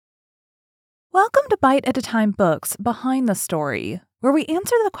Welcome to Bite at a Time Books Behind the Story, where we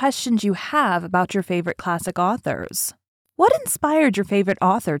answer the questions you have about your favorite classic authors. What inspired your favorite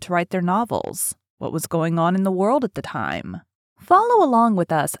author to write their novels? What was going on in the world at the time? Follow along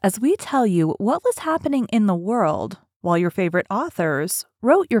with us as we tell you what was happening in the world while your favorite authors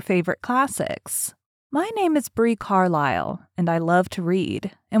wrote your favorite classics. My name is Bree Carlisle, and I love to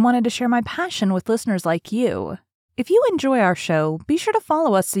read and wanted to share my passion with listeners like you. If you enjoy our show, be sure to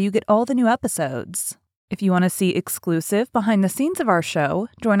follow us so you get all the new episodes. If you want to see exclusive behind the scenes of our show,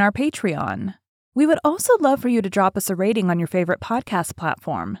 join our Patreon. We would also love for you to drop us a rating on your favorite podcast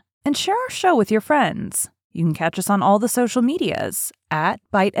platform and share our show with your friends. You can catch us on all the social medias at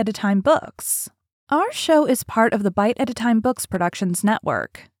Bite at a Time Books. Our show is part of the Bite at a Time Books Productions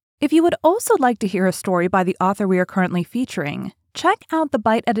Network. If you would also like to hear a story by the author we are currently featuring, check out the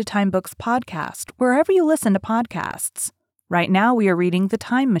Bite at a Time Books podcast wherever you listen to podcasts. Right now we are reading The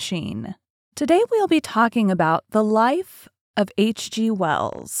Time Machine. Today we'll be talking about the life of H.G.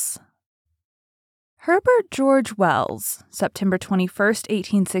 Wells. Herbert George Wells, September 21st,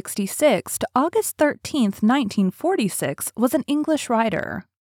 1866 to August 13th, 1946, was an English writer.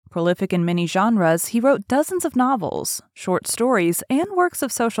 Prolific in many genres, he wrote dozens of novels, short stories, and works of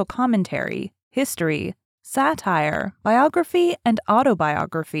social commentary, history, satire, biography, and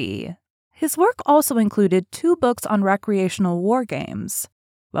autobiography. His work also included 2 books on recreational war games.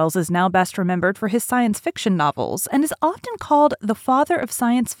 Wells is now best remembered for his science fiction novels and is often called the father of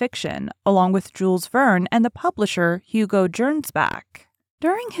science fiction, along with Jules Verne and the publisher Hugo Gernsback.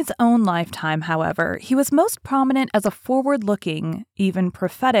 During his own lifetime, however, he was most prominent as a forward-looking, even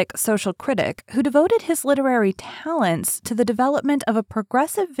prophetic social critic who devoted his literary talents to the development of a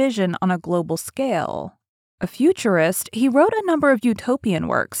progressive vision on a global scale. A futurist, he wrote a number of utopian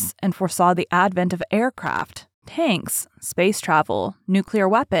works and foresaw the advent of aircraft, tanks, space travel, nuclear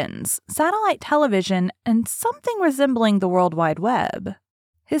weapons, satellite television, and something resembling the World Wide Web.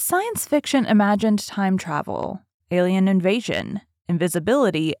 His science fiction imagined time travel, alien invasion,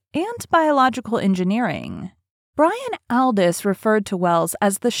 invisibility, and biological engineering. Brian Aldiss referred to Wells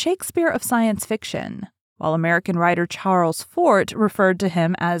as the Shakespeare of science fiction, while American writer Charles Fort referred to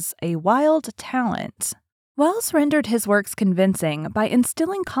him as a wild talent. Wells rendered his works convincing by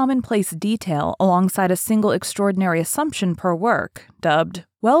instilling commonplace detail alongside a single extraordinary assumption per work, dubbed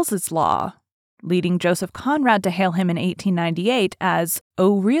Wells's Law, leading Joseph Conrad to hail him in 1898 as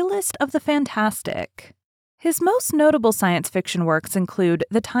 "O realist of the fantastic." His most notable science fiction works include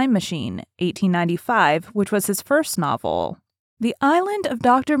The Time Machine, 1895, which was his first novel, The Island of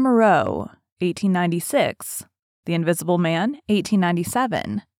Dr. Moreau, 1896, The Invisible Man,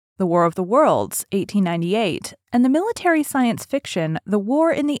 1897, The War of the Worlds, 1898, and the military science fiction The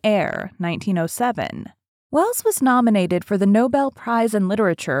War in the Air, 1907. Wells was nominated for the Nobel Prize in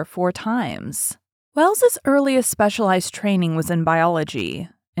Literature 4 times. Wells's earliest specialized training was in biology,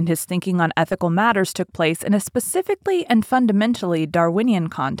 and his thinking on ethical matters took place in a specifically and fundamentally Darwinian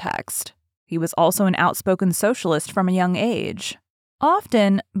context. He was also an outspoken socialist from a young age.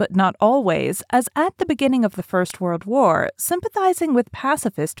 Often, but not always, as at the beginning of the First World War, sympathizing with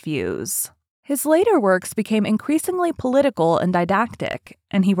pacifist views. His later works became increasingly political and didactic,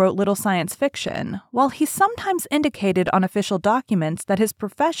 and he wrote little science fiction, while he sometimes indicated on official documents that his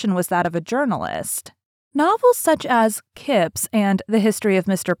profession was that of a journalist. Novels such as Kipps and The History of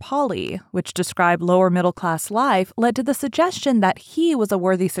Mr. Polly, which describe lower middle-class life, led to the suggestion that he was a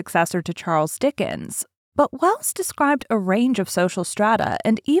worthy successor to Charles Dickens. But Wells described a range of social strata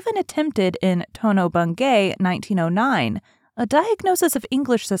and even attempted in Tono Bungay, 1909, a diagnosis of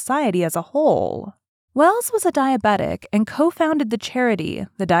English society as a whole. Wells was a diabetic and co-founded the charity,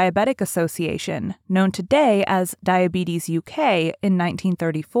 the Diabetic Association, known today as Diabetes UK, in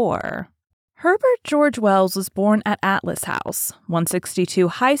 1934. Herbert George Wells was born at Atlas House, 162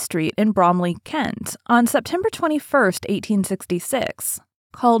 High Street in Bromley, Kent, on September 21, 1866.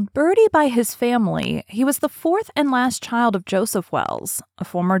 Called Bertie by his family, he was the 4th and last child of Joseph Wells, a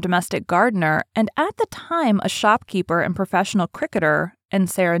former domestic gardener and at the time a shopkeeper and professional cricketer, and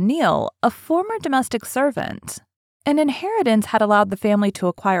Sarah Neal, a former domestic servant. An inheritance had allowed the family to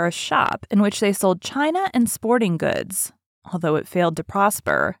acquire a shop in which they sold china and sporting goods. Although it failed to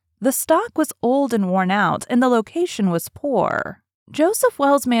prosper, the stock was old and worn out, and the location was poor. Joseph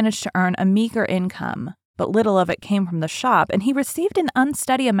Wells managed to earn a meager income, but little of it came from the shop, and he received an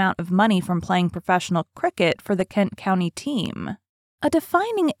unsteady amount of money from playing professional cricket for the Kent County team. A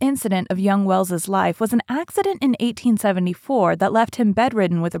defining incident of young Wells's life was an accident in 1874 that left him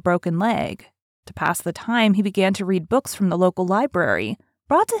bedridden with a broken leg. To pass the time, he began to read books from the local library,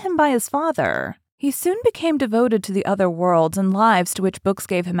 brought to him by his father. He soon became devoted to the other worlds and lives to which books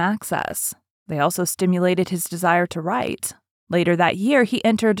gave him access. They also stimulated his desire to write. Later that year, he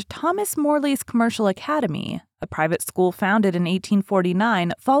entered Thomas Morley's Commercial Academy, a private school founded in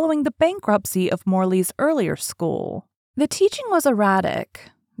 1849 following the bankruptcy of Morley's earlier school. The teaching was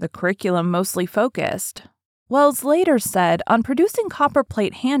erratic, the curriculum mostly focused. Wells later said on producing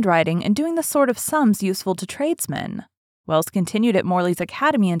copperplate handwriting and doing the sort of sums useful to tradesmen. Wells continued at Morley's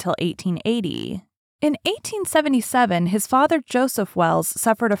Academy until 1880. In 1877, his father Joseph Wells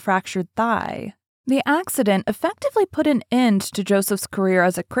suffered a fractured thigh. The accident effectively put an end to Joseph's career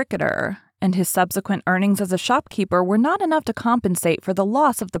as a cricketer, and his subsequent earnings as a shopkeeper were not enough to compensate for the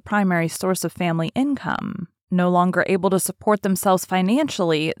loss of the primary source of family income. No longer able to support themselves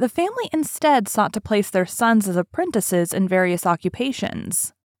financially, the family instead sought to place their sons as apprentices in various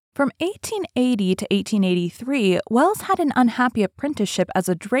occupations. From 1880 to 1883, Wells had an unhappy apprenticeship as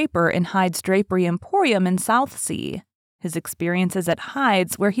a draper in Hyde's Drapery Emporium in Southsea. His experiences at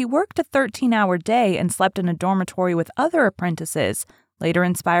Hyde's, where he worked a 13-hour day and slept in a dormitory with other apprentices, later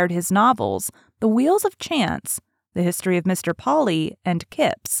inspired his novels, The Wheels of Chance, The History of Mr. Polly, and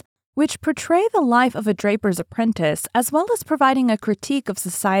Kipps, which portray the life of a draper's apprentice as well as providing a critique of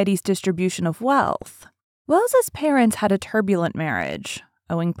society's distribution of wealth. Wells's parents had a turbulent marriage,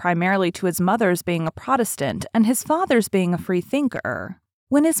 owing primarily to his mother's being a Protestant and his father's being a free thinker.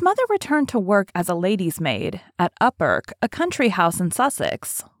 When his mother returned to work as a lady's maid at Upperk, a country house in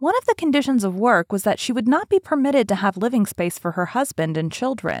Sussex, one of the conditions of work was that she would not be permitted to have living space for her husband and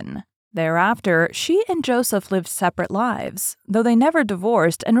children. Thereafter, she and Joseph lived separate lives, though they never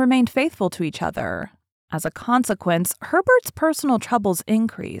divorced and remained faithful to each other. As a consequence, Herbert's personal troubles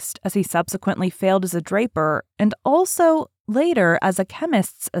increased as he subsequently failed as a draper and also, later, as a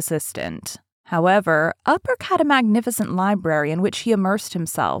chemist's assistant. However, Upperk had a magnificent library in which he immersed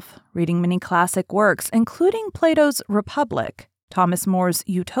himself, reading many classic works, including Plato's Republic, Thomas More's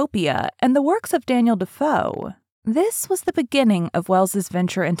Utopia, and the works of Daniel Defoe. This was the beginning of Wells's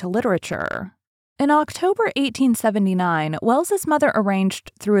venture into literature. In October 1879, Wells's mother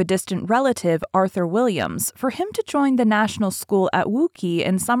arranged through a distant relative, Arthur Williams, for him to join the National School at Wookey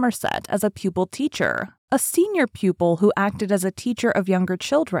in Somerset as a pupil teacher, a senior pupil who acted as a teacher of younger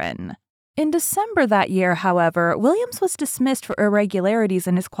children. In December that year, however, Williams was dismissed for irregularities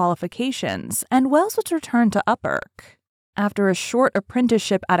in his qualifications, and Wells was returned to Upperk. After a short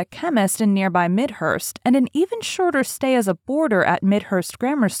apprenticeship at a chemist in nearby Midhurst and an even shorter stay as a boarder at Midhurst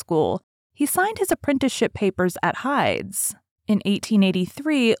Grammar School, he signed his apprenticeship papers at Hyde's. In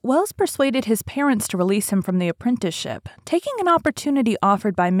 1883, Wells persuaded his parents to release him from the apprenticeship, taking an opportunity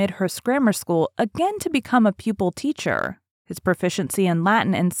offered by Midhurst Grammar School again to become a pupil teacher. His proficiency in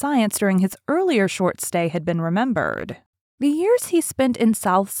Latin and science during his earlier short stay had been remembered. The years he spent in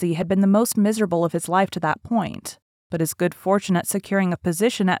Southsea had been the most miserable of his life to that point, but his good fortune at securing a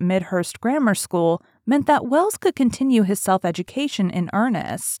position at Midhurst Grammar School meant that Wells could continue his self-education in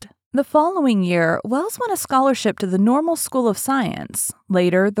earnest. The following year, Wells won a scholarship to the Normal School of Science,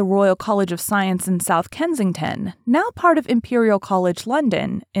 later the Royal College of Science in South Kensington, now part of Imperial College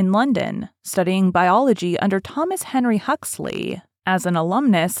London, in London, studying biology under Thomas Henry Huxley. As an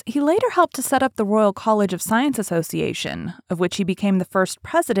alumnus, he later helped to set up the Royal College of Science Association, of which he became the first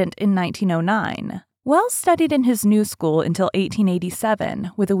president in 1909. Wells studied in his new school until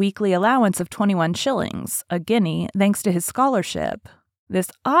 1887, with a weekly allowance of 21 shillings, a guinea, thanks to his scholarship. This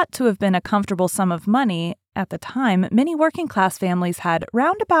ought to have been a comfortable sum of money. At the time, many working-class families had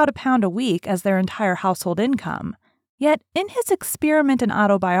round about £1 a week as their entire household income. Yet, in his experiment and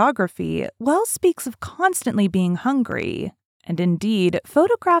autobiography, Wells speaks of constantly being hungry. And indeed,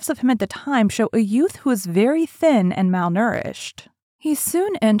 photographs of him at the time show a youth who is very thin and malnourished. He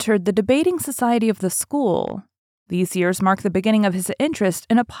soon entered the debating society of the school. These years mark the beginning of his interest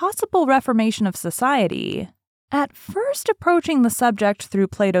in a possible reformation of society. At first approaching the subject through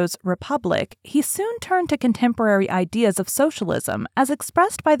Plato's Republic, he soon turned to contemporary ideas of socialism as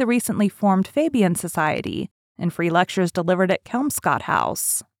expressed by the recently formed Fabian Society and free lectures delivered at Kelmscott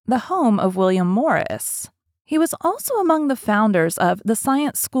House, the home of William Morris. He was also among the founders of the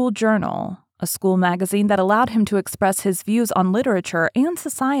Science School Journal, a school magazine that allowed him to express his views on literature and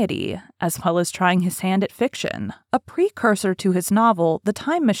society, as well as trying his hand at fiction. A precursor to his novel, The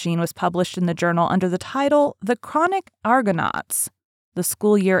Time Machine, was published in the journal under the title The Chronic Argonauts. The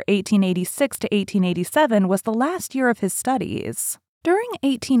school year 1886 to 1887 was the last year of his studies. During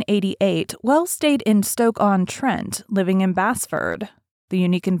 1888, Wells stayed in Stoke-on-Trent, living in Basford. The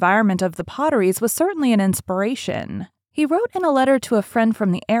unique environment of the Potteries was certainly an inspiration. He wrote in a letter to a friend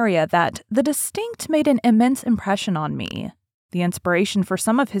from the area that the distinct made an immense impression on me. The inspiration for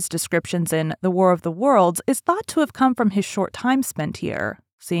some of his descriptions in The War of the Worlds is thought to have come from his short time spent here.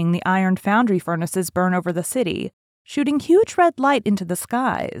 seeing the iron foundry furnaces burn over the city, shooting huge red light into the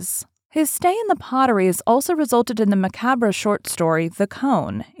skies. His stay in the potteries also resulted in the macabre short story The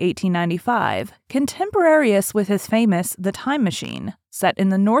Cone, 1895, contemporaneous with his famous The Time Machine, set in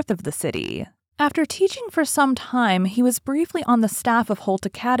the north of the city. After teaching for some time, he was briefly on the staff of Holt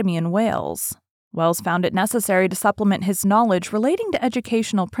Academy in Wales. Wells found it necessary to supplement his knowledge relating to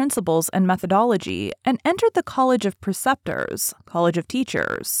educational principles and methodology and entered the College of Preceptors, College of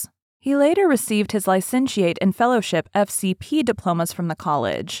Teachers. He later received his licentiate and fellowship FCP diplomas from the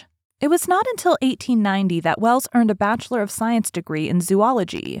college. It was not until 1890 that Wells earned a Bachelor of Science degree in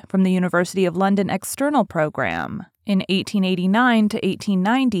zoology from the University of London External Program. In 1889 to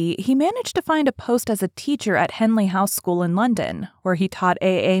 1890, he managed to find a post as a teacher at Henley House School in London, where he taught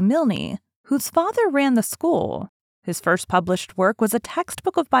A.A. Milne, whose father ran the school. His first published work was a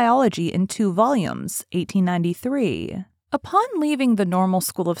textbook of biology in 2 volumes, 1893. Upon leaving the Normal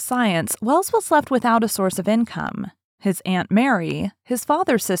School of Science, Wells was left without a source of income. His Aunt Mary, his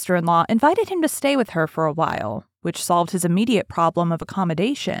father's sister-in-law, invited him to stay with her for a while, which solved his immediate problem of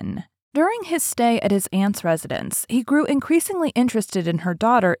accommodation. During his stay at his aunt's residence, he grew increasingly interested in her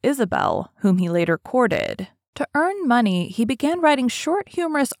daughter, Isabel, whom he later courted. To earn money, he began writing short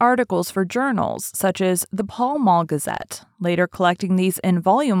humorous articles for journals such as the Pall Mall Gazette, later collecting these in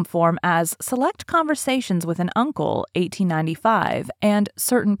volume form as Select Conversations with an Uncle, 1895, and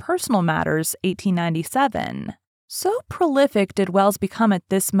Certain Personal Matters, 1897. So prolific did Wells become at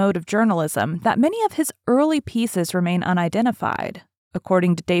this mode of journalism that many of his early pieces remain unidentified.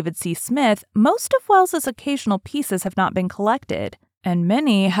 According to David C. Smith, most of Wells's occasional pieces have not been collected, and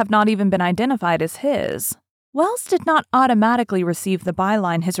many have not even been identified as his. Wells did not automatically receive the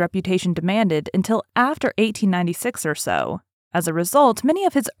byline his reputation demanded until after 1896 or so. As a result, many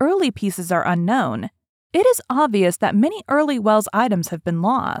of his early pieces are unknown. It is obvious that many early Wells items have been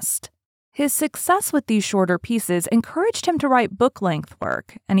lost. His success with these shorter pieces encouraged him to write book-length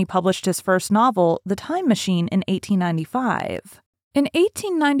work, and he published his first novel, The Time Machine, in 1895. In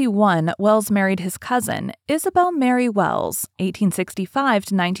 1891, Wells married his cousin, Isabel Mary Wells, 1865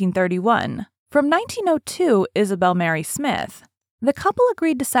 to 1931. From 1902, Isabel Mary Smith. The couple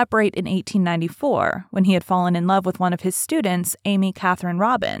agreed to separate in 1894, when he had fallen in love with one of his students, Amy Catherine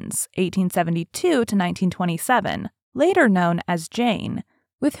Robbins, 1872 to 1927, later known as Jane,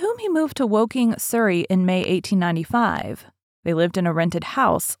 with whom he moved to Woking, Surrey in May 1895. They lived in a rented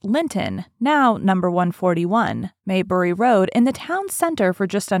house, Linton, now number 141, Maybury Road, in the town center for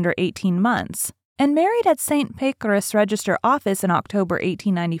just under 18 months, and married at St. Pancras Register Office in October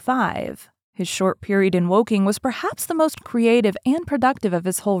 1895. His short period in Woking was perhaps the most creative and productive of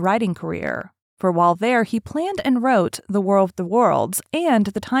his whole writing career, for while there he planned and wrote The War of the Worlds and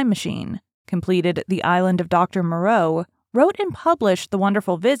The Time Machine, completed The Island of Dr. Moreau, wrote and published The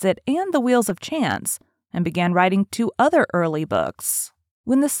Wonderful Visit and The Wheels of Chance, and began writing 2 other early books,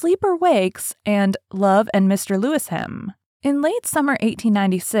 When the Sleeper Wakes and Love and Mr. Lewisham. In late summer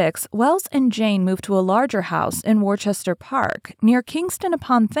 1896, Wells and Jane moved to a larger house in Worcester Park, near Kingston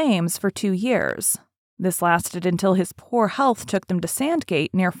upon Thames, for 2 years. This lasted until his poor health took them to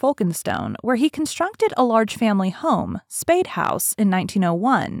Sandgate near Folkestone, where he constructed a large family home, Spade House, in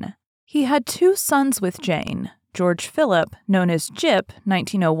 1901. He had 2 sons with Jane, George Philip, known as Gyp,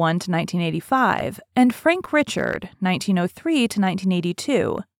 1901 to 1985, and Frank Richard, 1903 to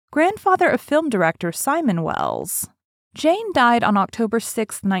 1982, grandfather of film director Simon Wells. Jane died on October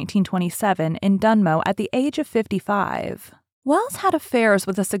 6, 1927, in Dunmow at the age of 55. Wells had affairs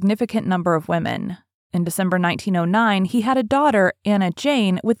with a significant number of women. In December 1909, he had a daughter, Anna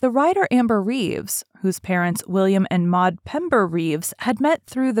Jane, with the writer Amber Reeves, whose parents, William and Maud Pember Reeves, had met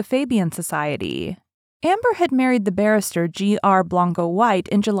through the Fabian Society. Amber had married the barrister G.R. Blanco White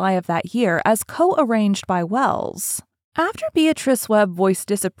in July of that year, as co-arranged by Wells. After Beatrice Webb voiced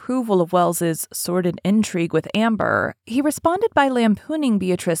disapproval of Wells's sordid intrigue with Amber, he responded by lampooning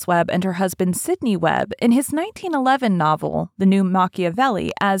Beatrice Webb and her husband Sidney Webb in his 1911 novel, The New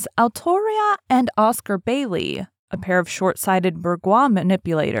Machiavelli, as Altoria and Oscar Bailey, a pair of short-sighted bourgeois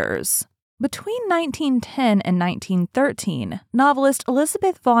manipulators. Between 1910 and 1913, novelist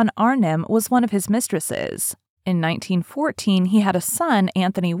Elizabeth von Arnim was one of his mistresses. In 1914, he had a son,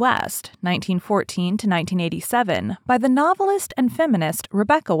 Anthony West, 1914 to 1987, by the novelist and feminist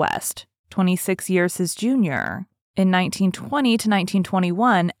Rebecca West, 26 years his junior. In 1920 to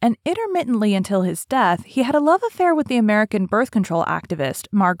 1921, and intermittently until his death, he had a love affair with the American birth control activist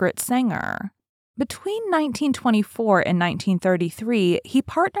Margaret Sanger. Between 1924 and 1933, he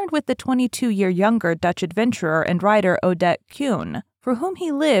partnered with the 22-year younger Dutch adventurer and writer Odette Kuhn, for whom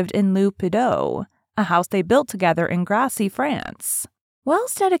he lived in Le Pideau, a house they built together in Grassy, France.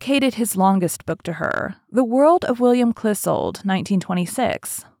 Wells dedicated his longest book to her, The World of William Clissold,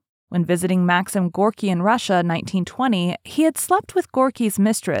 1926. When visiting Maxim Gorky in Russia in 1920, he had slept with Gorky's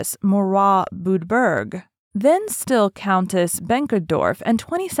mistress, Morat Budberg, then still Countess Benkendorf and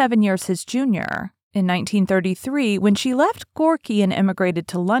 27 years his junior. In 1933, when she left Gorky and immigrated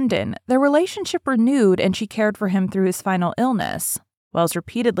to London, their relationship renewed and she cared for him through his final illness. Wells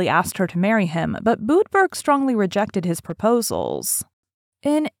repeatedly asked her to marry him, but Budberg strongly rejected his proposals.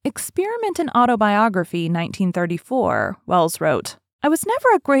 In Experiment in Autobiography, 1934, Wells wrote, "I was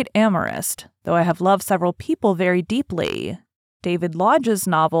never a great amorist, though I have loved several people very deeply." David Lodge's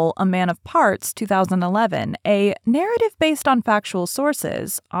novel, A Man of Parts, 2011, a narrative based on factual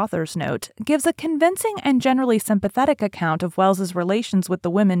sources, author's note, gives a convincing and generally sympathetic account of Wells's relations with the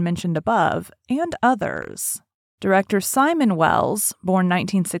women mentioned above, and others. Director Simon Wells, born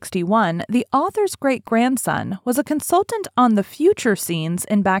 1961, the author's great-grandson, was a consultant on the future scenes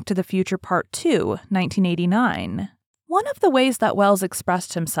in Back to the Future Part 2, 1989. One of the ways that Wells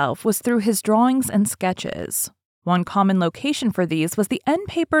expressed himself was through his drawings and sketches. One common location for these was the end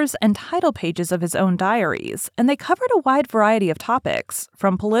papers and title pages of his own diaries, and they covered a wide variety of topics,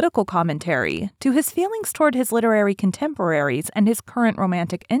 from political commentary to his feelings toward his literary contemporaries and his current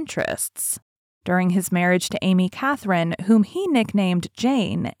romantic interests. During his marriage to Amy Catherine, whom he nicknamed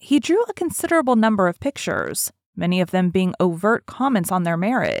Jane, he drew a considerable number of pictures, many of them being overt comments on their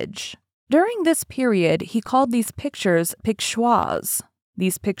marriage. During this period, he called these pictures pictoires.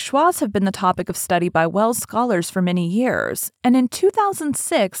 These pictoires have been the topic of study by Wells scholars for many years, and in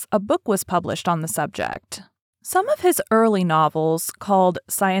 2006, a book was published on the subject. Some of his early novels, called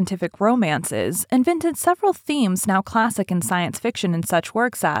scientific romances, invented several themes now classic in science fiction in such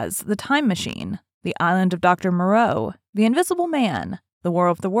works as The Time Machine, The Island of Dr. Moreau, The Invisible Man, The War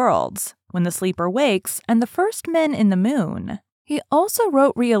of the Worlds, When the Sleeper Wakes, and The First Men in the Moon. He also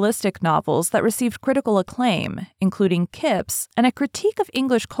wrote realistic novels that received critical acclaim, including Kips and a critique of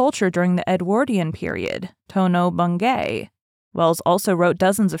English culture during the Edwardian period, Tono Bungay. Wells also wrote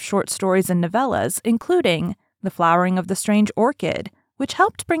dozens of short stories and novellas, including The Flowering of the Strange Orchid, which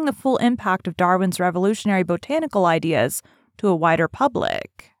helped bring the full impact of Darwin's revolutionary botanical ideas to a wider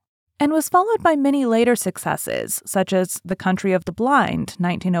public, and was followed by many later successes, such as The Country of the Blind,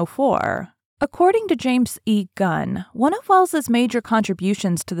 1904. According to James E. Gunn, one of Wells's major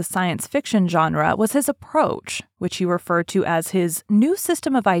contributions to the science fiction genre was his approach, which he referred to as his new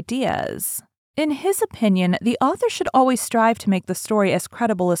system of ideas. In his opinion, the author should always strive to make the story as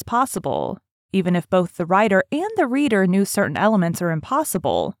credible as possible, even if both the writer and the reader knew certain elements are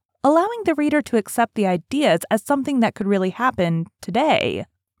impossible, allowing the reader to accept the ideas as something that could really happen today,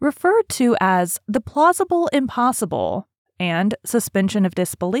 referred to as the plausible impossible and suspension of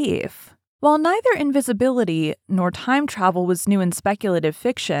disbelief. While neither invisibility nor time travel was new in speculative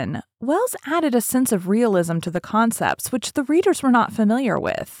fiction, Wells added a sense of realism to the concepts which the readers were not familiar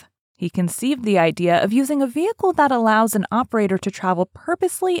with. He conceived the idea of using a vehicle that allows an operator to travel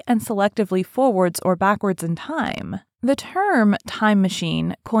purposely and selectively forwards or backwards in time. The term time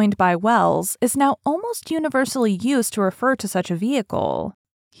machine, coined by Wells, is now almost universally used to refer to such a vehicle.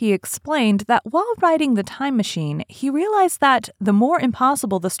 He explained that while writing The Time Machine, he realized that the more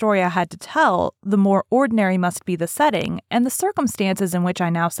impossible the story I had to tell, the more ordinary must be the setting, and the circumstances in which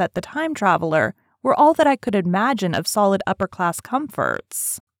I now set the time traveler were all that I could imagine of solid upper-class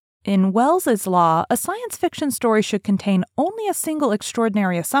comforts. In Wells's law, a science fiction story should contain only a single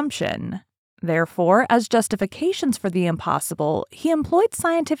extraordinary assumption. Therefore, as justifications for the impossible, he employed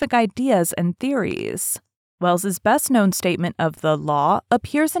scientific ideas and theories. Wells's best-known statement of the law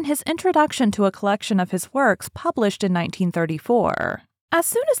appears in his introduction to a collection of his works published in 1934. As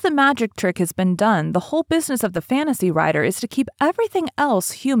soon as the magic trick has been done, the whole business of the fantasy writer is to keep everything else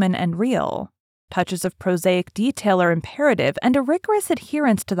human and real. Touches of prosaic detail are imperative and a rigorous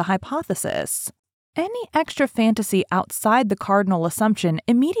adherence to the hypothesis. Any extra fantasy outside the cardinal assumption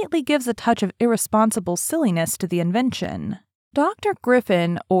immediately gives a touch of irresponsible silliness to the invention. Dr.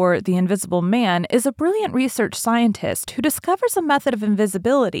 Griffin, or the Invisible Man, is a brilliant research scientist who discovers a method of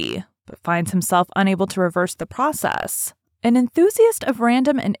invisibility, but finds himself unable to reverse the process. An enthusiast of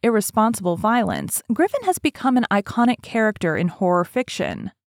random and irresponsible violence, Griffin has become an iconic character in horror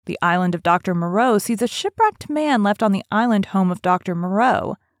fiction. The Island of Dr. Moreau sees a shipwrecked man left on the island home of Dr.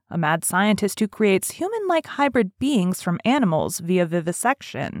 Moreau, a mad scientist who creates human-like hybrid beings from animals via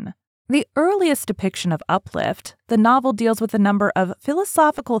vivisection. The earliest depiction of uplift, the novel deals with a number of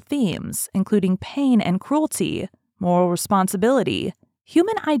philosophical themes, including pain and cruelty, moral responsibility,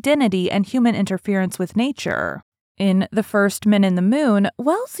 human identity, and human interference with nature. In The First Men in the Moon,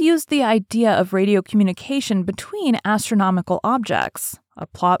 Wells used the idea of radio communication between astronomical objects, a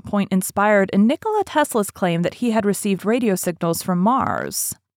plot point inspired in Nikola Tesla's claim that he had received radio signals from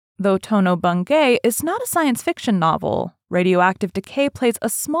Mars. Though Tono Bungay is not a science fiction novel, radioactive decay plays a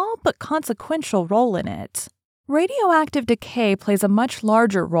small but consequential role in it. Radioactive decay plays a much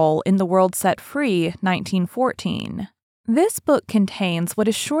larger role in The World Set Free, 1914. This book contains what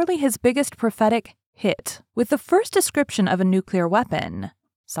is surely his biggest prophetic hit, with the first description of a nuclear weapon.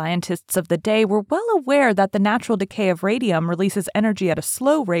 Scientists of the day were well aware that the natural decay of radium releases energy at a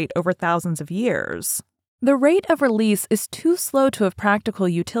slow rate over thousands of years. The rate of release is too slow to have practical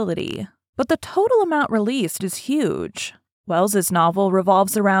utility, but the total amount released is huge. Wells's novel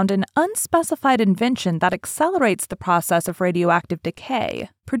revolves around an unspecified invention that accelerates the process of radioactive decay,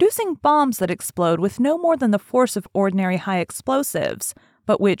 producing bombs that explode with no more than the force of ordinary high explosives,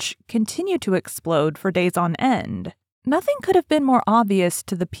 but which continue to explode for days on end. Nothing could have been more obvious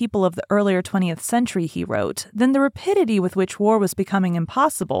to the people of the earlier 20th century, he wrote, than the rapidity with which war was becoming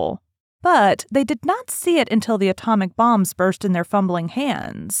impossible. But they did not see it until the atomic bombs burst in their fumbling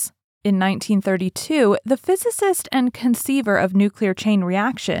hands. In 1932, the physicist and conceiver of nuclear chain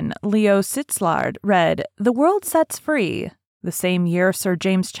reaction, Leo Szilard, read The World Sets Free. The same year, Sir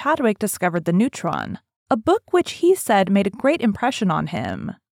James Chadwick discovered the neutron, a book which he said made a great impression on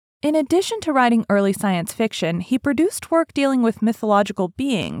him. In addition to writing early science fiction, he produced work dealing with mythological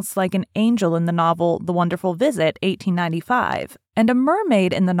beings like an angel in the novel The Wonderful Visit, 1895, and a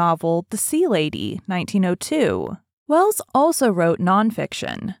mermaid in the novel The Sea Lady, 1902. Wells also wrote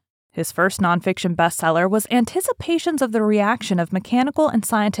nonfiction. His first nonfiction bestseller was Anticipations of the Reaction of Mechanical and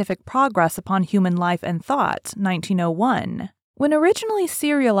Scientific Progress upon Human Life and Thought, 1901. When originally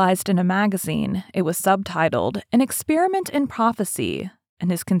serialized in a magazine, it was subtitled An Experiment in Prophecy,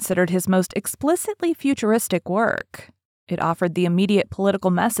 and is considered his most explicitly futuristic work. It offered the immediate political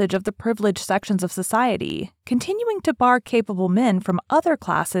message of the privileged sections of society, continuing to bar capable men from other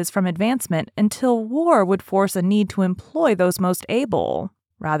classes from advancement until war would force a need to employ those most able,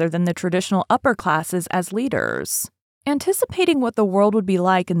 rather than the traditional upper classes as leaders. Anticipating what the world would be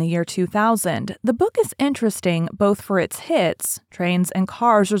like in the year 2000, the book is interesting both for its hits, trains and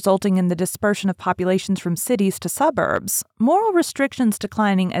cars resulting in the dispersion of populations from cities to suburbs, moral restrictions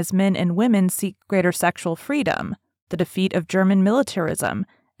declining as men and women seek greater sexual freedom, the defeat of German militarism,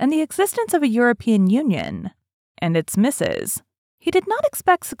 and the existence of a European Union, and its misses. He did not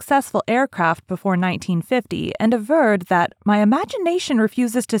expect successful aircraft before 1950 and averred that my imagination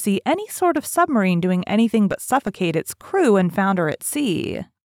refuses to see any sort of submarine doing anything but suffocate its crew and founder at sea.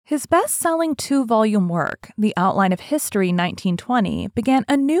 His best-selling 2-volume work, The Outline of History 1920, began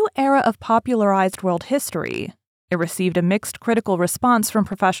a new era of popularized world history. It received a mixed critical response from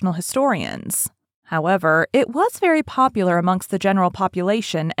professional historians. However, it was very popular amongst the general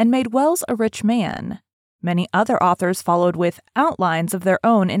population and made Wells a rich man. Many other authors followed with outlines of their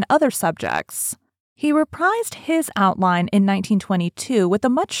own in other subjects. He reprised his outline in 1922 with a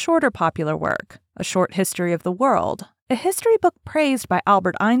much shorter popular work, A Short History of the World, a history book praised by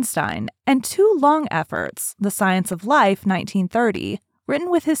Albert Einstein, and 2 long efforts, The Science of Life, 1930, written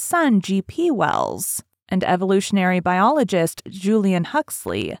with his son G.P. Wells, and evolutionary biologist Julian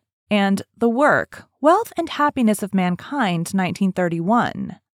Huxley, and The Work, Wealth and Happiness of Mankind,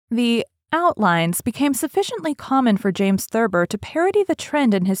 1931. The outlines became sufficiently common for James Thurber to parody the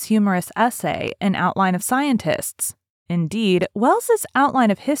trend in his humorous essay, An Outline of Scientists. Indeed, Wells's Outline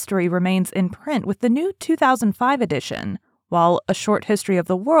of History remains in print with the new 2005 edition, while A Short History of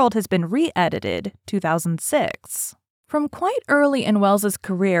the World has been re-edited, 2006. From quite early in Wells's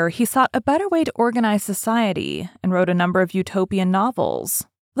career, he sought a better way to organize society and wrote a number of utopian novels.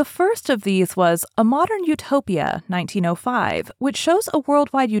 The first of these was A Modern Utopia, 1905, which shows a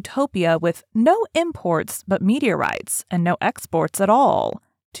worldwide utopia with no imports but meteorites and no exports at all.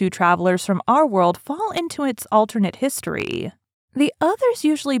 2 travelers from our world fall into its alternate history. The others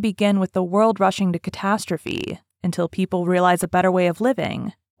usually begin with the world rushing to catastrophe until people realize a better way of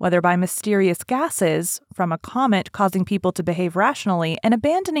living, whether by mysterious gases, from a comet causing people to behave rationally and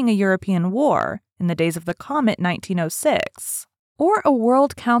abandoning a European war in the days of the comet 1906. Or a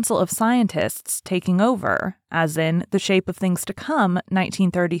World Council of Scientists taking over, as in The Shape of Things to Come,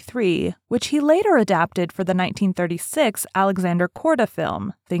 1933, which he later adapted for the 1936 Alexander Korda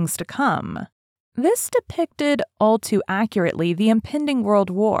film, Things to Come. This depicted all too accurately the impending World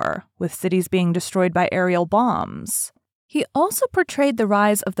War, with cities being destroyed by aerial bombs. He also portrayed the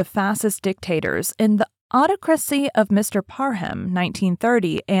rise of the fascist dictators in The Autocracy of Mr. Parham,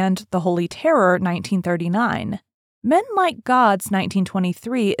 1930, and The Holy Terror, 1939. Men Like Gods,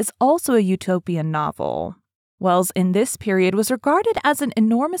 1923, is also a utopian novel. Wells in this period was regarded as an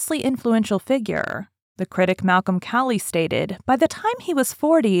enormously influential figure. The critic Malcolm Cowley stated, by the time he was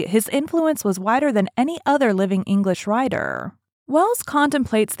 40, his influence was wider than any other living English writer. Wells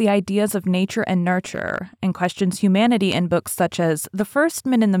contemplates the ideas of nature and nurture, and questions humanity in books such as The First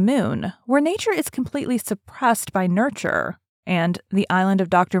Men in the Moon, where nature is completely suppressed by nurture, and The Island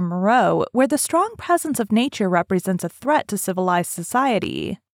of Dr. Moreau, where the strong presence of nature represents a threat to civilized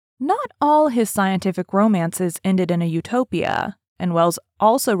society. Not all his scientific romances ended in a utopia, and Wells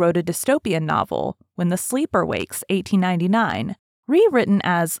also wrote a dystopian novel, When the Sleeper Wakes, 1899, rewritten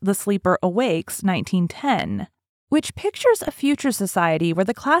as The Sleeper Awakes, 1910, which pictures a future society where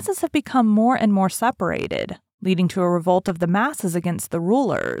the classes have become more and more separated, leading to a revolt of the masses against the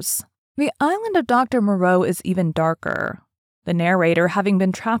rulers. The Island of Dr. Moreau is even darker. The narrator, having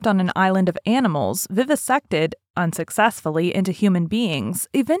been trapped on an island of animals, vivisected, unsuccessfully, into human beings,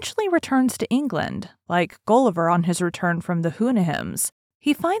 eventually returns to England. Like Gulliver on his return from the Houyhnhnms,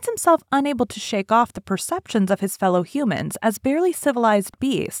 he finds himself unable to shake off the perceptions of his fellow humans as barely civilized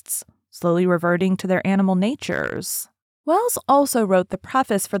beasts, slowly reverting to their animal natures. Wells also wrote the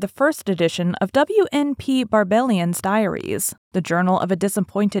preface for the first edition of W.N.P. Barbellian's Diaries, the Journal of a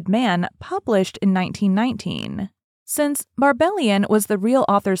Disappointed Man, published in 1919. Since Barbellian was the real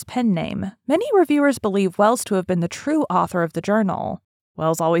author's pen name, many reviewers believe Wells to have been the true author of the journal.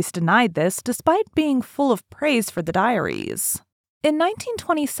 Wells always denied this, despite being full of praise for the diaries. In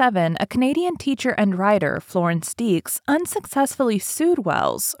 1927, a Canadian teacher and writer, Florence Deeks, unsuccessfully sued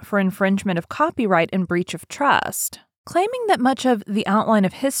Wells for infringement of copyright and breach of trust, claiming that much of The Outline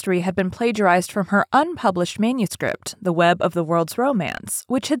of History had been plagiarized from her unpublished manuscript, The Web of the World's Romance,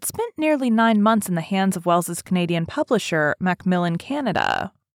 which had spent nearly 9 months in the hands of Wells's Canadian publisher, Macmillan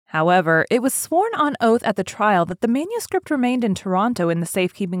Canada. However, it was sworn on oath at the trial that the manuscript remained in Toronto in the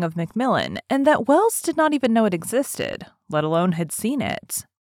safekeeping of Macmillan, and that Wells did not even know it existed, let alone had seen it.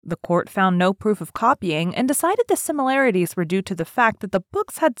 The court found no proof of copying and decided the similarities were due to the fact that the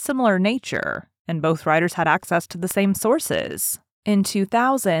books had similar nature, and both writers had access to the same sources. In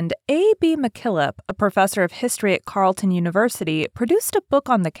 2000, A.B. McKillop, a professor of history at Carleton University, produced a book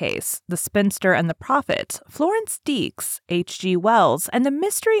on the case, The Spinster and the Prophet, Florence Deeks, H.G. Wells, and the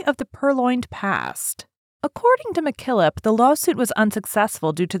Mystery of the Purloined Past. According to McKillop, the lawsuit was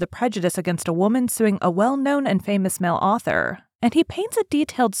unsuccessful due to the prejudice against a woman suing a well-known and famous male author, and he paints a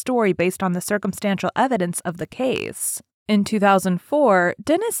detailed story based on the circumstantial evidence of the case. In 2004,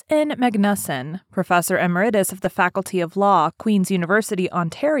 Dennis N. Magnuson, professor emeritus of the Faculty of Law, Queen's University,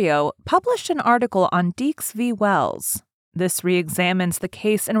 Ontario, published an article on Deeks v. Wells. This re-examines the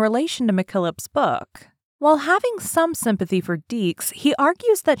case in relation to McKillop's book. While having some sympathy for Deeks, he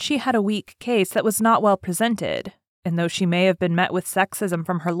argues that she had a weak case that was not well presented, and though she may have been met with sexism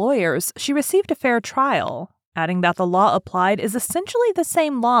from her lawyers, she received a fair trial, adding that the law applied is essentially the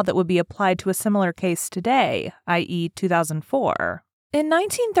same law that would be applied to a similar case today, i.e. 2004. In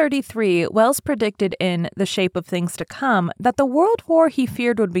 1933, Wells predicted in The Shape of Things to Come that the World War he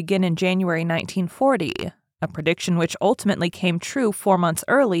feared would begin in January 1940, a prediction which ultimately came true 4 months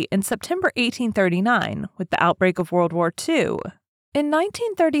early in September 1839 with the outbreak of World War II. In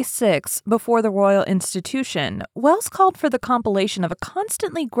 1936, before the Royal Institution, Wells called for the compilation of a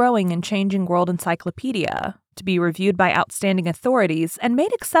constantly growing and changing world encyclopedia to be reviewed by outstanding authorities and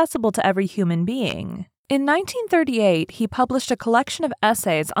made accessible to every human being. In 1938, he published a collection of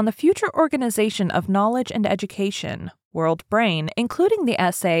essays on the future organization of knowledge and education, World Brain, including the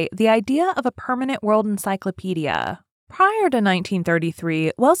essay The Idea of a Permanent World Encyclopedia. Prior to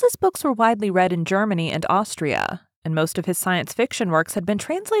 1933, Wells's books were widely read in Germany and Austria, and most of his science fiction works had been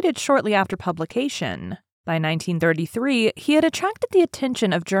translated shortly after publication. By 1933, he had attracted the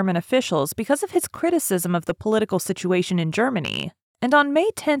attention of German officials because of his criticism of the political situation in Germany, and on May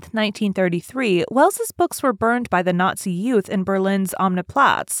 10, 1933, Wells's books were burned by the Nazi youth in Berlin's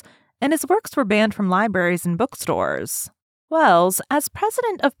Omniplatz, and his works were banned from libraries and bookstores. Wells, as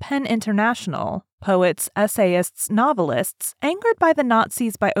president of PEN International, poets, essayists, novelists, angered by the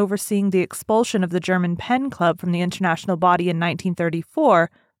Nazis by overseeing the expulsion of the German Pen Club from the international body in 1934,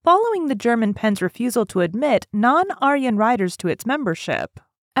 following the German Pen's refusal to admit non-Aryan writers to its membership.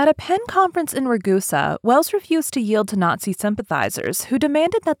 At a Pen conference in Ragusa, Wells refused to yield to Nazi sympathizers who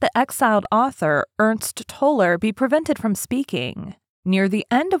demanded that the exiled author, Ernst Toller, be prevented from speaking. Near the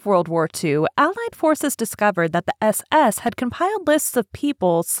end of World War II, Allied forces discovered that the SS had compiled lists of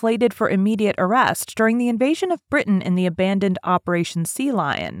people slated for immediate arrest during the invasion of Britain in the abandoned Operation Sea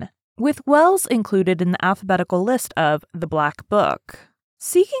Lion, with Wells included in the alphabetical list of the Black Book.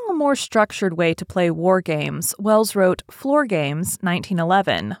 Seeking a more structured way to play war games, Wells wrote Floor Games,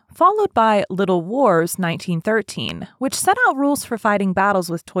 1911, followed by Little Wars, 1913, which set out rules for fighting battles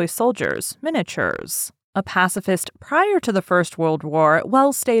with toy soldiers, miniatures. A pacifist prior to the First World War,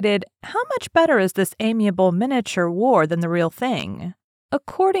 Wells stated, "How much better is this amiable miniature war than the real thing?"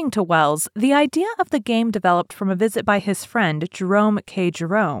 According to Wells, the idea of the game developed from a visit by his friend Jerome K.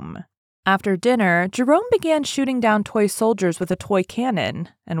 Jerome. After dinner, Jerome began shooting down toy soldiers with a toy cannon,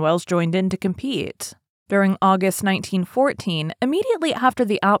 and Wells joined in to compete. During August 1914, immediately after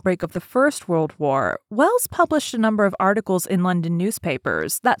the outbreak of the First World War, Wells published a number of articles in London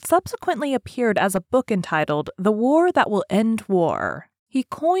newspapers that subsequently appeared as a book entitled The War That Will End War. He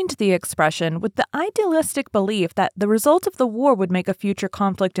coined the expression with the idealistic belief that the result of the war would make a future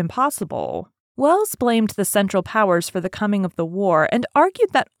conflict impossible. Wells blamed the Central Powers for the coming of the war and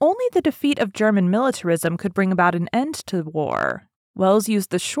argued that only the defeat of German militarism could bring about an end to the war. Wells used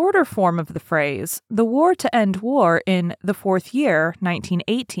the shorter form of the phrase, the war to end war, in The Fourth Year,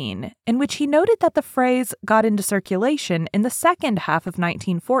 1918, in which he noted that the phrase got into circulation in the second half of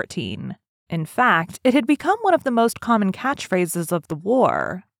 1914. In fact, it had become one of the most common catchphrases of the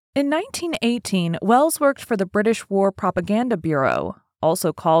war. In 1918, Wells worked for the British War Propaganda Bureau,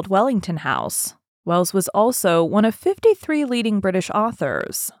 also called Wellington House. Wells was also one of 53 leading British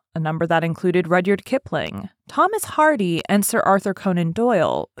authors, a number that included Rudyard Kipling, Thomas Hardy, and Sir Arthur Conan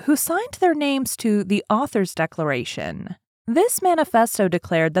Doyle, who signed their names to the Author's Declaration. This manifesto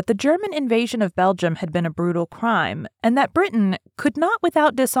declared that the German invasion of Belgium had been a brutal crime, and that Britain could not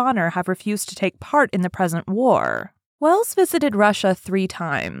without dishonor have refused to take part in the present war. Wells visited Russia 3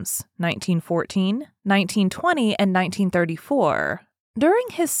 times, 1914, 1920, and 1934. During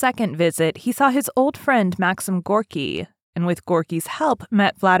his second visit, he saw his old friend Maxim Gorky, and with Gorky's help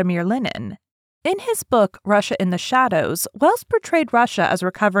met Vladimir Lenin. In his book, Russia in the Shadows, Wells portrayed Russia as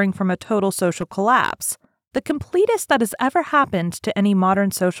recovering from a total social collapse, the completest that has ever happened to any modern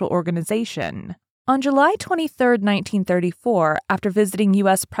social organization. On July 23, 1934, after visiting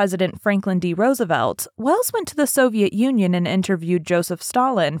U.S. President Franklin D. Roosevelt, Wells went to the Soviet Union and interviewed Joseph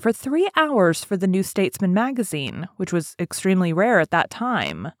Stalin for 3 hours for the New Statesman magazine, which was extremely rare at that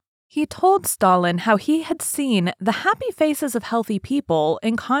time. He told Stalin how he had seen the happy faces of healthy people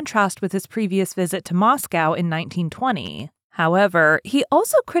in contrast with his previous visit to Moscow in 1920. However, he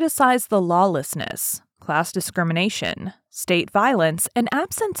also criticized the lawlessness, class discrimination, state violence, and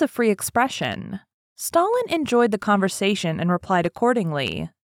absence of free expression. Stalin enjoyed the conversation and replied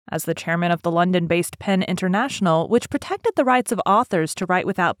accordingly. As the chairman of the London-based PEN International, which protected the rights of authors to write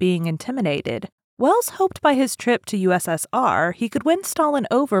without being intimidated, Wells hoped by his trip to USSR he could win Stalin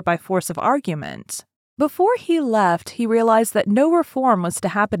over by force of argument. Before he left, he realized that no reform was to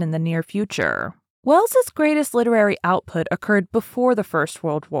happen in the near future. Wells's greatest literary output occurred before the First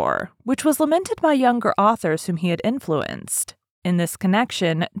World War, which was lamented by younger authors whom he had influenced. In this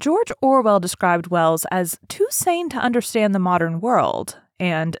connection, George Orwell described Wells as too sane to understand the modern world,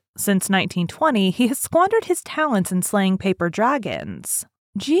 and since 1920, he has squandered his talents in slaying paper dragons.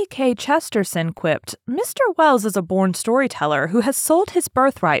 G.K. Chesterton quipped, "Mr. Wells is a born storyteller who has sold his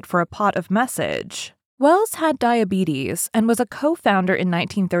birthright for a pot of message." Wells had diabetes and was a co-founder in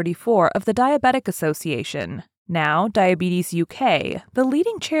 1934 of the Diabetic Association, now Diabetes UK, the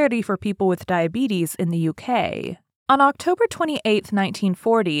leading charity for people with diabetes in the UK. On October 28,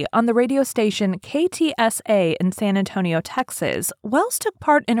 1940, on the radio station KTSA in San Antonio, Texas, Wells took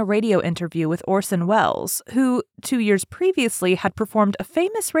part in a radio interview with Orson Welles, who, 2 years previously, had performed a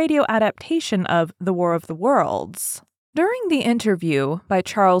famous radio adaptation of The War of the Worlds. During the interview, by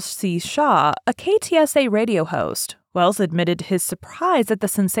Charles C. Shaw, a KTSA radio host, Wells admitted his surprise at the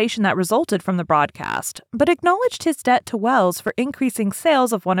sensation that resulted from the broadcast, but acknowledged his debt to Wells for increasing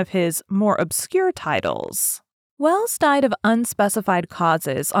sales of one of his more obscure titles. Wells died of unspecified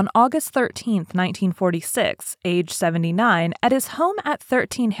causes on August 13, 1946, age 79, at his home at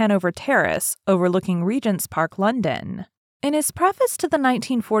 13 Hanover Terrace, overlooking Regent's Park, London. In his preface to the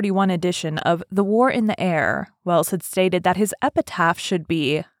 1941 edition of The War in the Air, Wells had stated that his epitaph should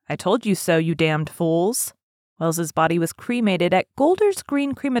be, "I told you so, you damned fools." Wells's body was cremated at Golders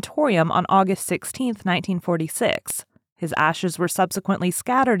Green Crematorium on August 16, 1946. His ashes were subsequently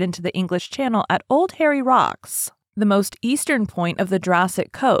scattered into the English Channel at Old Harry Rocks, the most eastern point of the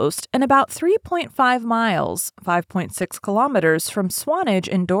Jurassic coast, and about 3.5 miles, 5.6 kilometers from Swanage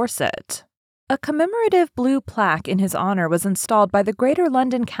in Dorset. A commemorative blue plaque in his honor was installed by the Greater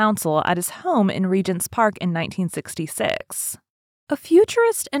London Council at his home in Regent's Park in 1966. A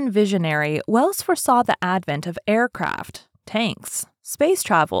futurist and visionary, Wells foresaw the advent of aircraft, tanks, space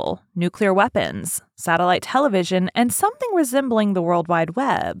travel, nuclear weapons, satellite television, and something resembling the World Wide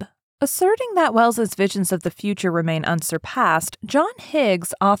Web. Asserting that Wells's visions of the future remain unsurpassed, John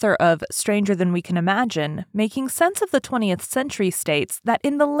Higgs, author of Stranger Than We Can Imagine, Making Sense of the 20th Century, states that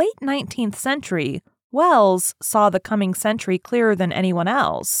in the late 19th century, Wells saw the coming century clearer than anyone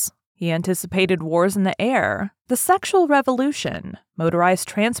else. He anticipated wars in the air, the sexual revolution, motorized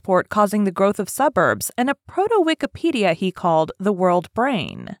transport causing the growth of suburbs, and a proto-Wikipedia he called the world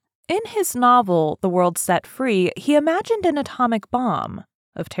brain. In his novel, The World Set Free, he imagined an atomic bomb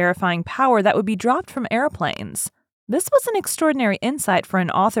of terrifying power that would be dropped from airplanes. This was an extraordinary insight for an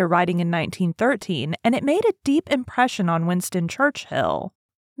author writing in 1913, and it made a deep impression on Winston Churchill.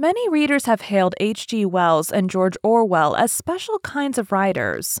 Many readers have hailed H.G. Wells and George Orwell as special kinds of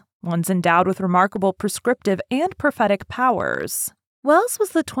writers, ones endowed with remarkable prescriptive and prophetic powers. Wells was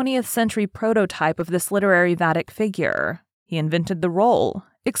the 20th century prototype of this literary Vedic figure. He invented the role,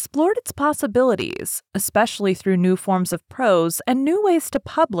 explored its possibilities, especially through new forms of prose and new ways to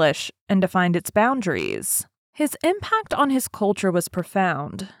publish, and defined its boundaries. His impact on his culture was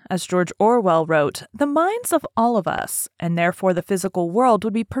profound. As George Orwell wrote, "The minds of all of us, and therefore the physical world,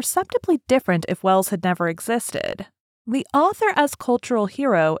 would be perceptibly different if Wells had never existed." The author as cultural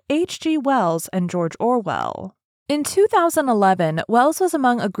hero, H.G. Wells and George Orwell. In 2011, Wells was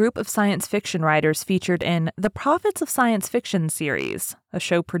among a group of science fiction writers featured in The Prophets of Science Fiction series, a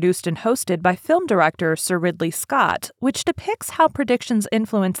show produced and hosted by film director Sir Ridley Scott, which depicts how predictions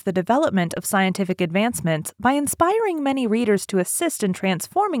influence the development of scientific advancements by inspiring many readers to assist in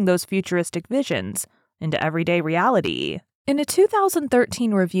transforming those futuristic visions into everyday reality. In a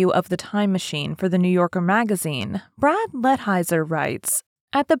 2013 review of The Time Machine for the New Yorker magazine, Brad Lethizer writes,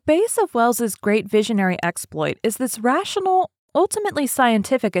 "At the base of Wells's great visionary exploit is this rational, ultimately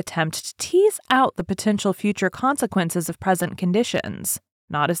scientific attempt to tease out the potential future consequences of present conditions,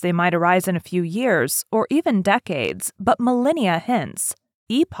 not as they might arise in a few years, or even decades, but millennia hence,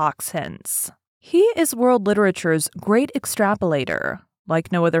 epochs hence. He is world literature's great extrapolator.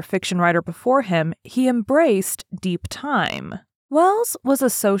 Like no other fiction writer before him, he embraced deep time." Wells was a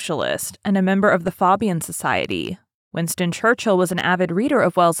socialist and a member of the Fabian Society. Winston Churchill was an avid reader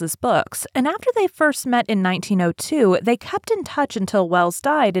of Wells's books, and after they first met in 1902, they kept in touch until Wells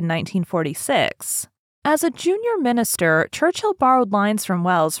died in 1946. As a junior minister, Churchill borrowed lines from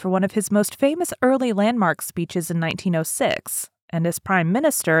Wells for one of his most famous early landmark speeches in 1906, and as prime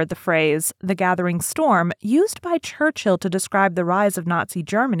minister, the phrase, "the gathering storm," used by Churchill to describe the rise of Nazi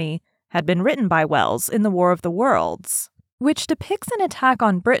Germany, had been written by Wells in The War of the Worlds, which depicts an attack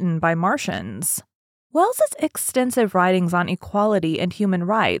on Britain by Martians. Wells's extensive writings on equality and human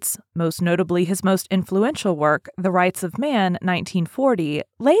rights, most notably his most influential work, The Rights of Man, 1940,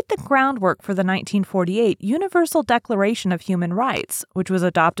 laid the groundwork for the 1948 Universal Declaration of Human Rights, which was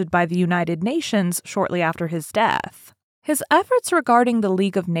adopted by the United Nations shortly after his death. His efforts regarding the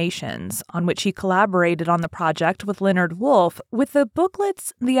League of Nations, on which he collaborated on the project with Leonard Woolf, with the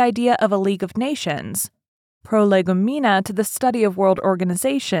booklets The Idea of a League of Nations, Prolegomena to the Study of World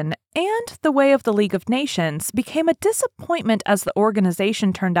Organization, and The Way of the League of Nations, became a disappointment as the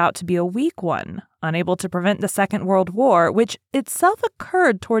organization turned out to be a weak one, unable to prevent the Second World War, which itself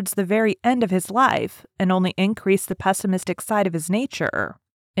occurred towards the very end of his life, and only increased the pessimistic side of his nature.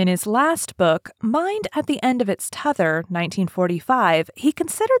 In his last book, Mind at the End of Its Tether, 1945, he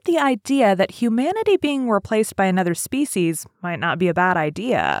considered the idea that humanity being replaced by another species might not be a bad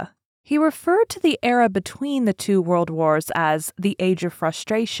idea. He referred to the era between the two world wars as the Age of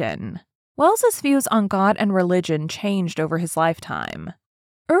Frustration. Wells's views on God and religion changed over his lifetime.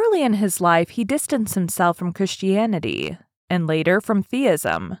 Early in his life, he distanced himself from Christianity, and later from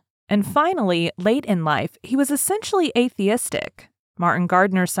theism. And finally, late in life, he was essentially atheistic. Martin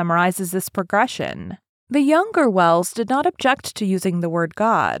Gardner summarizes this progression. The younger Wells did not object to using the word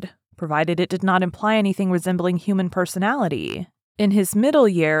God, provided it did not imply anything resembling human personality. In his middle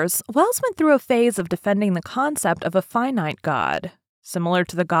years, Wells went through a phase of defending the concept of a finite God, similar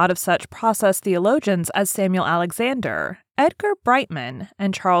to the God of such process theologians as Samuel Alexander, Edgar Brightman,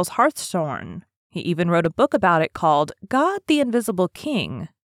 and Charles Hartshorne. He even wrote a book about it called God the Invisible King.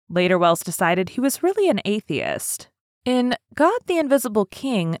 Later, Wells decided he was really an atheist. In God the Invisible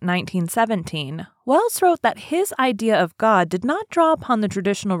King, 1917, Wells wrote that his idea of God did not draw upon the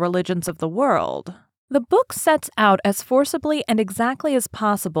traditional religions of the world. The book sets out as forcibly and exactly as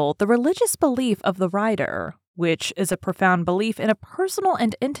possible the religious belief of the writer, which is a profound belief in a personal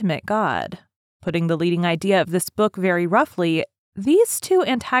and intimate God. Putting the leading idea of this book very roughly, these two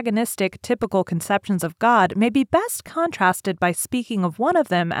antagonistic typical conceptions of God may be best contrasted by speaking of one of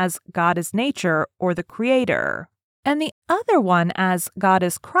them as God as nature or the creator, and the other one as God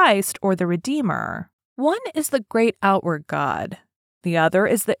is Christ or the Redeemer. One is the great outward God. The other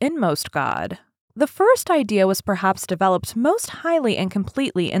is the inmost God. The first idea was perhaps developed most highly and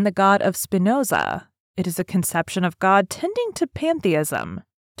completely in the God of Spinoza. It is a conception of God tending to pantheism,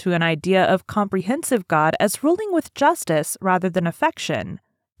 to an idea of comprehensive God as ruling with justice rather than affection,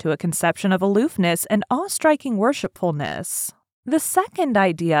 to a conception of aloofness and awe-striking worshipfulness. The second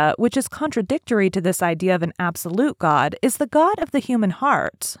idea, which is contradictory to this idea of an absolute God, is the God of the human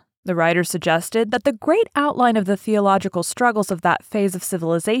heart. The writer suggested that the great outline of the theological struggles of that phase of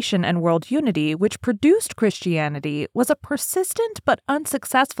civilization and world unity which produced Christianity was a persistent but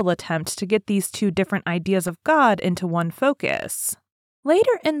unsuccessful attempt to get these two different ideas of God into one focus.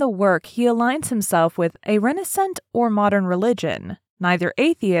 Later in the work, he aligns himself with a Renaissance or modern religion, neither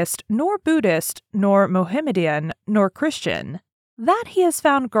atheist nor Buddhist nor Mohammedan nor Christian. That he has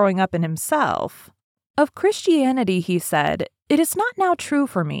found growing up in himself. Of Christianity, he said, "It is not now true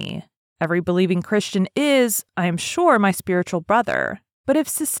for me. Every believing Christian is, I am sure, my spiritual brother. But if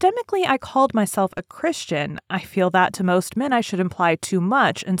systemically I called myself a Christian, I feel that to most men I should imply too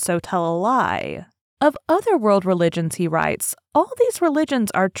much and so tell a lie." Of other world religions, he writes, "All these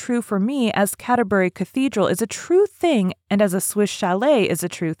religions are true for me as Canterbury Cathedral is a true thing and as a Swiss chalet is a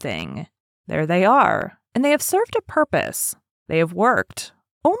true thing. There they are, and they have served a purpose. They have worked.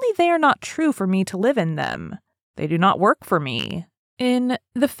 Only they are not true for me to live in them. They do not work for me." In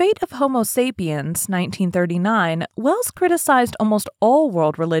The Fate of Homo Sapiens, 1939, Wells criticized almost all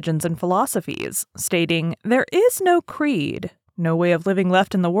world religions and philosophies, stating, "There is no creed, no way of living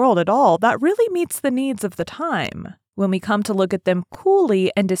left in the world at all that really meets the needs of the time. When we come to look at them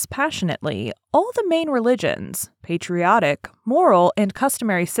coolly and dispassionately, all the main religions, patriotic, moral, and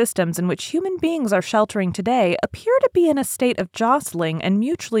customary systems in which human beings are sheltering today appear to be in a state of jostling and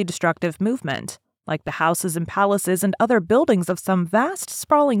mutually destructive movement, like the houses and palaces and other buildings of some vast,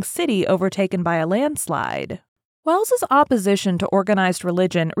 sprawling city overtaken by a landslide." Wells's opposition to organized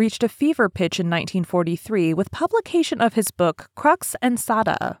religion reached a fever pitch in 1943 with publication of his book Crux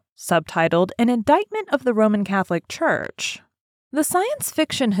Ansata, subtitled An Indictment of the Roman Catholic Church. The science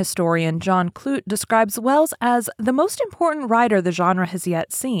fiction historian John Clute describes Wells as the most important writer the genre has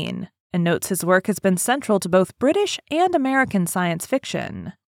yet seen, and notes his work has been central to both British and American science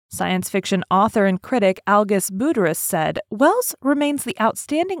fiction. Science fiction author and critic Algis Budrys said, "Wells remains the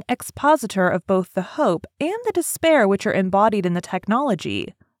outstanding expositor of both the hope and the despair which are embodied in the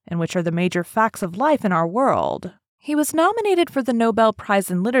technology, and which are the major facts of life in our world." He was nominated for the Nobel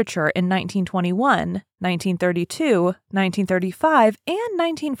Prize in Literature in 1921, 1932, 1935, and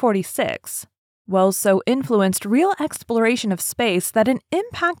 1946. Wells so influenced real exploration of space that an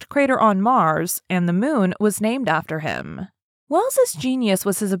impact crater on Mars and the Moon was named after him. Wells's genius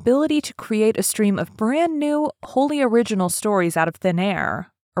was his ability to create a stream of brand new, wholly original stories out of thin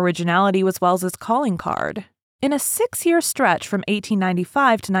air. Originality was Wells's calling card. In a 6-year stretch from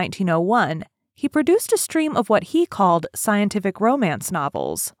 1895 to 1901, he produced a stream of what he called scientific romance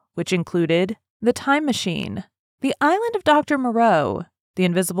novels, which included The Time Machine, The Island of Dr. Moreau, The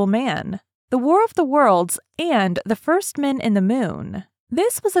Invisible Man, The War of the Worlds, and The First Men in the Moon.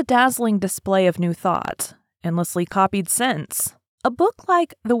 This was a dazzling display of new thought, endlessly copied since. A book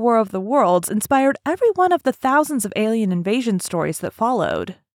like The War of the Worlds inspired every one of the thousands of alien invasion stories that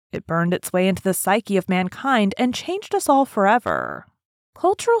followed. It burned its way into the psyche of mankind and changed us all forever.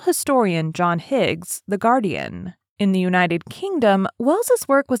 Cultural historian John Higgs, The Guardian. In the United Kingdom, Wells's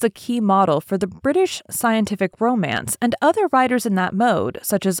work was a key model for the British scientific romance and other writers in that mode,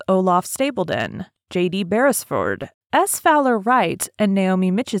 such as Olaf Stapledon, J.D. Beresford, S. Fowler Wright, and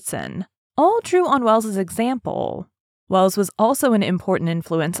Naomi Mitchison. All drew on Wells's example. Wells was also an important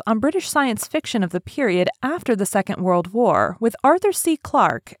influence on British science fiction of the period after the Second World War, with Arthur C.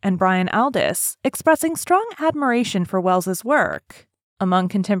 Clarke and Brian Aldiss expressing strong admiration for Wells's work. Among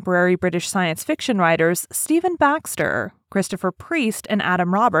contemporary British science fiction writers, Stephen Baxter, Christopher Priest, and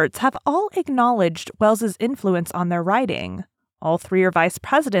Adam Roberts have all acknowledged Wells's influence on their writing. All three are vice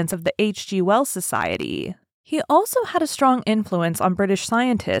presidents of the H.G. Wells Society. He also had a strong influence on British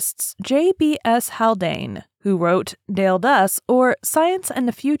scientists J.B.S. Haldane, who wrote Dale Duss or Science and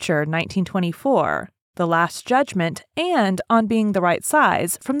the Future, 1924, The Last Judgment, and On Being the Right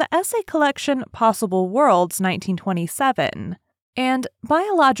Size from the essay collection Possible Worlds, 1927, and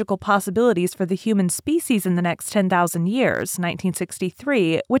Biological Possibilities for the Human Species in the Next 10,000 Years,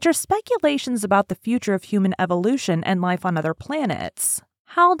 1963, which are speculations about the future of human evolution and life on other planets.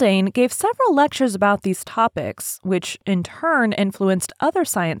 Haldane gave several lectures about these topics, which in turn influenced other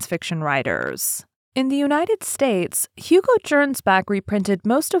science fiction writers. In the United States, Hugo Gernsback reprinted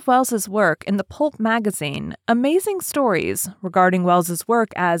most of Wells's work in the pulp magazine Amazing Stories regarding Wells's work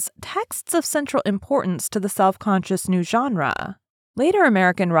as texts of central importance to the self-conscious new genre. Later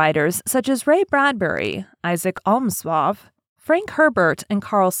American writers such as Ray Bradbury, Isaac Olmsted, Frank Herbert and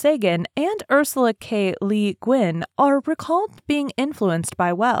Carl Sagan, and Ursula K. Le Guin are recalled being influenced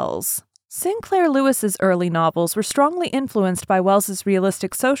by Wells. Sinclair Lewis's early novels were strongly influenced by Wells's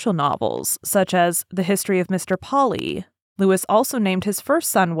realistic social novels, such as The History of Mr. Polly. Lewis also named his first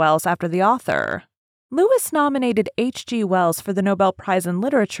son Wells after the author. Lewis nominated H.G. Wells for the Nobel Prize in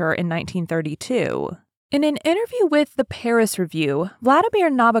Literature in 1932. In an interview with the Paris Review, Vladimir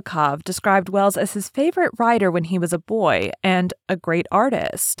Nabokov described Wells as his favorite writer when he was a boy and a great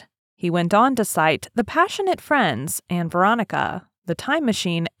artist. He went on to cite The Passionate Friends and Veronica, The Time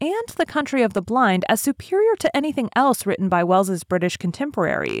Machine, and The Country of the Blind as superior to anything else written by Wells's British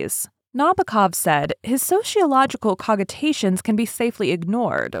contemporaries. Nabokov said, his sociological cogitations can be safely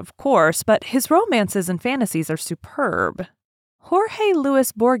ignored, of course, but his romances and fantasies are superb. Jorge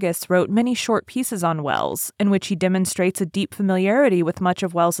Luis Borges wrote many short pieces on Wells, in which he demonstrates a deep familiarity with much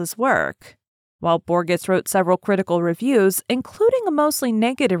of Wells's work. While Borges wrote several critical reviews, including a mostly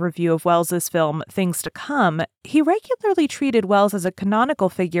negative review of Wells's film Things to Come, he regularly treated Wells as a canonical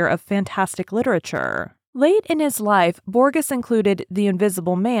figure of fantastic literature. Late in his life, Borges included The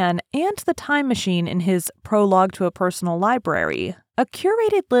Invisible Man and The Time Machine in his Prologue to a Personal Library, a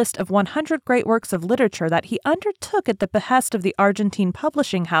curated list of 100 great works of literature that he undertook at the behest of the Argentine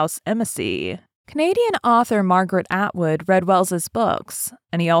publishing house Embassy. Canadian author Margaret Atwood read Wells's books,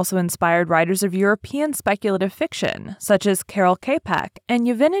 and he also inspired writers of European speculative fiction, such as Karel Čapek and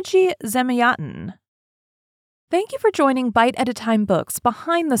Jevgenij Zamyatin. Thank you for joining Bite at a Time Books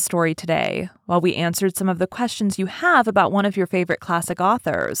Behind the Story today, while we answered some of the questions you have about one of your favorite classic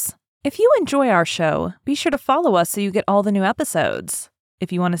authors. If you enjoy our show, be sure to follow us so you get all the new episodes.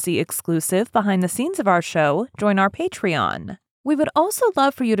 If you want to see exclusive behind the scenes of our show, join our Patreon. We would also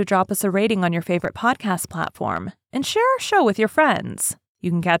love for you to drop us a rating on your favorite podcast platform and share our show with your friends.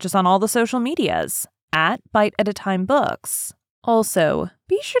 You can catch us on all the social medias at Bite at a Time Books. Also,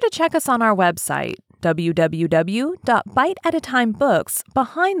 be sure to check us on our website,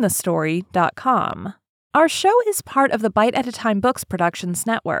 www.biteatatimebooksbehindthestory.com. Our show is part of the Bite at a Time Books Productions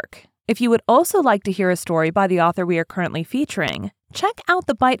Network. If you would also like to hear a story by the author we are currently featuring, check out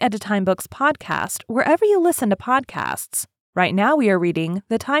the Bite at a Time Books podcast wherever you listen to podcasts. Right now we are reading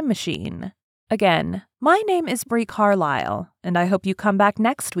The Time Machine. Again, my name is Brie Carlisle, and I hope you come back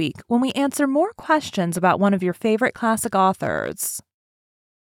next week when we answer more questions about one of your favorite classic authors.